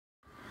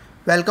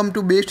Welcome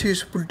to Best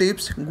Useful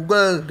Tips.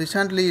 Google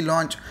recently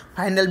launched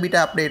final beta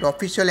update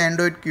official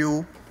Android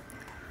Q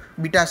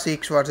beta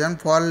 6 version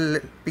for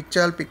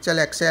Pixel, Pixel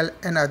XL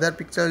and other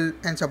Pixel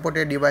and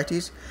supported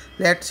devices.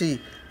 Let's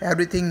see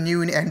everything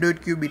new in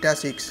Android Q beta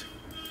 6.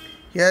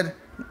 Here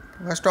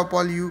first of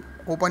all you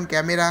open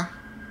camera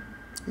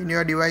in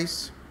your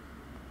device.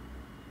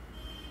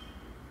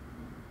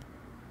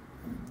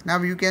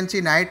 Now you can see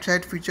night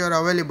sight feature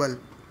available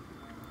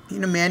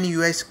in main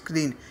UI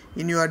screen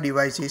in your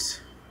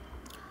devices.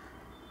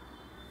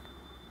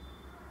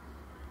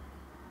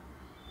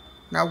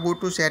 Now go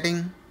to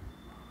setting,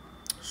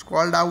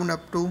 scroll down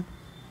up to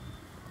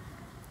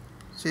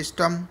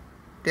system,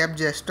 tap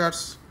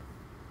gestures,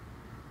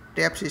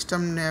 tap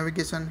system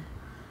navigation.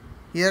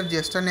 Here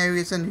gesture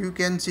navigation you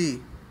can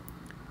see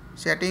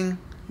setting.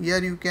 Here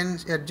you can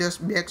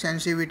adjust back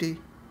sensitivity,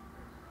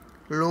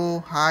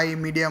 low, high,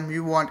 medium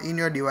you want in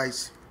your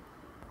device.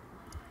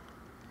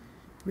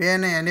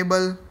 When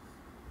enable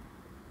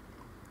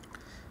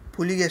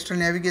fully gesture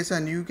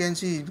navigation, you can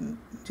see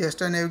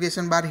gesture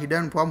navigation bar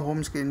hidden from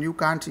home screen. You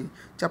can't see.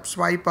 Just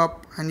swipe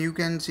up and you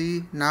can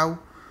see now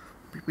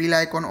wheel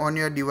icon on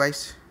your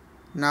device.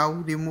 Now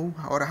remove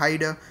or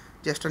hide a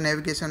gesture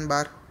navigation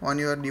bar on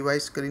your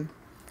device screen.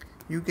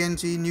 You can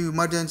see new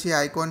emergency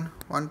icon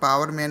on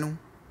power menu.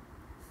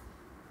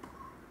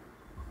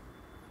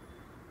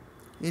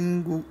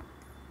 In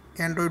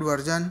Android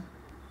version,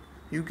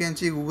 you can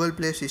see Google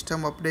Play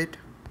system update.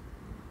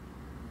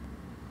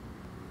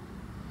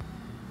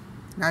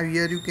 Now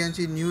here you can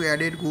see new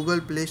added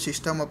Google Play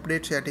system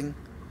update setting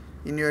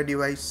in your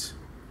device.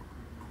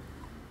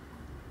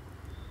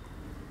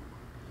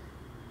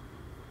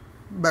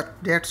 But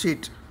that's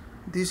it.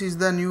 This is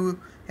the new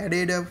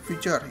added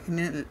feature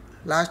in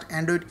last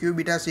Android Q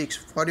beta 6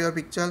 for your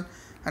Pixel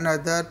and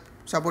other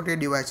supported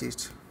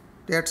devices.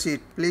 That's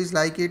it. Please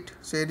like it,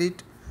 share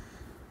it.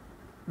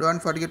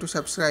 Don't forget to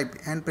subscribe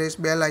and press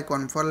bell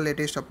icon for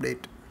latest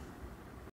update.